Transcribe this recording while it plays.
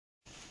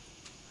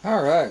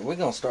Alright, we're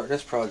going to start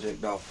this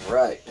project off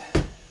right.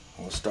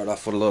 We'll start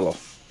off with a little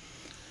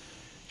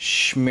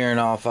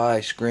Smirnoff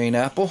Ice green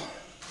apple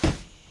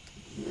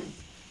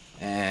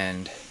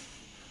and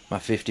my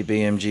 50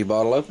 BMG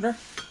bottle opener.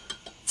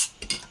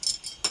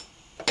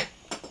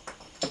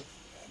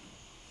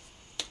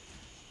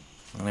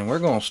 And then we're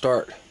going to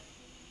start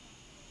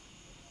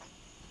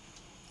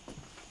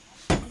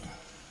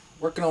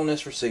working on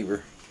this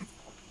receiver.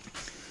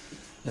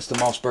 It's the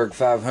Mossberg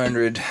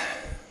 500.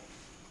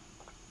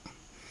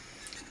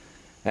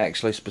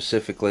 Actually,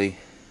 specifically,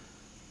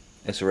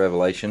 it's a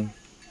Revelation.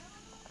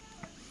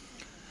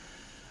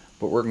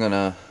 But we're going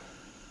to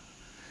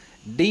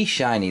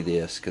de-shiny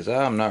this because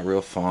I'm not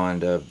real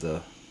fond of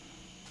the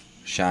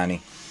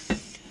shiny.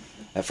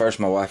 At first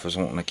my wife was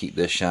wanting to keep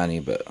this shiny,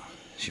 but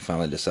she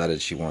finally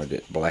decided she wanted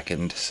it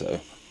blackened,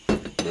 so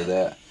did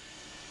that.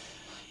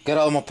 Got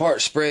all my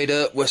parts sprayed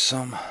up with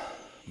some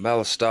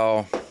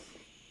Ballistol.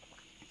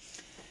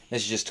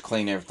 This is just to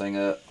clean everything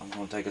up. I'm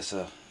going to take us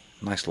a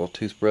nice little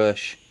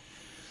toothbrush.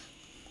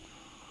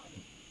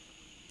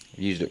 I've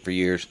used it for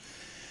years.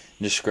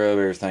 Just scrub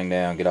everything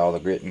down, get all the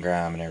grit and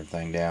grime and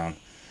everything down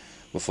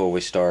before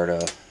we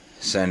start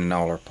sanding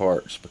all our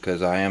parts,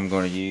 because I am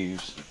going to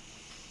use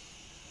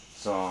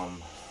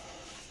some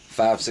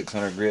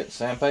 500-600 grit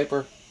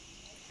sandpaper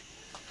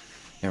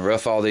and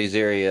rough all these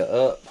area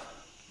up.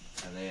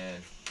 And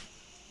then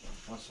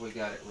once we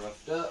got it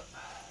roughed up,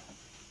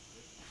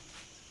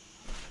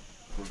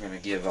 we're going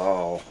to give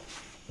all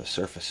the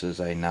surfaces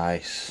a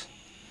nice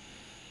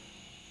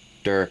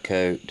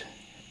Duracoat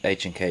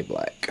H&K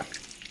black.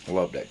 I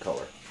love that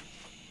color.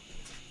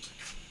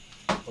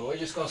 But we're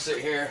just going to sit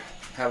here,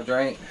 have a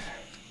drink,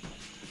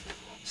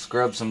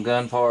 scrub some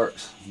gun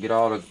parts, get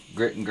all the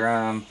grit and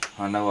grime.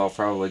 I know I'll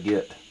probably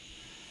get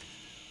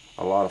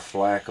a lot of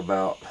flack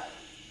about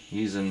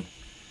using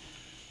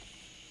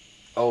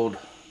old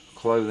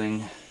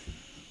clothing,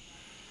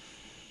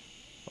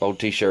 old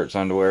t-shirts,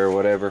 underwear, or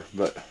whatever,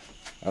 but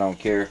I don't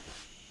care.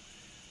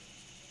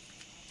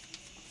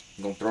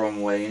 I'm going to throw them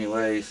away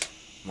anyways.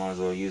 Might as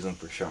well use them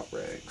for shop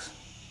rags.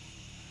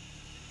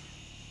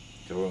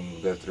 So we're going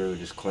to go through,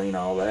 just clean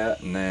all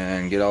that, and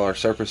then get all our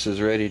surfaces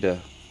ready to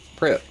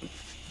prep.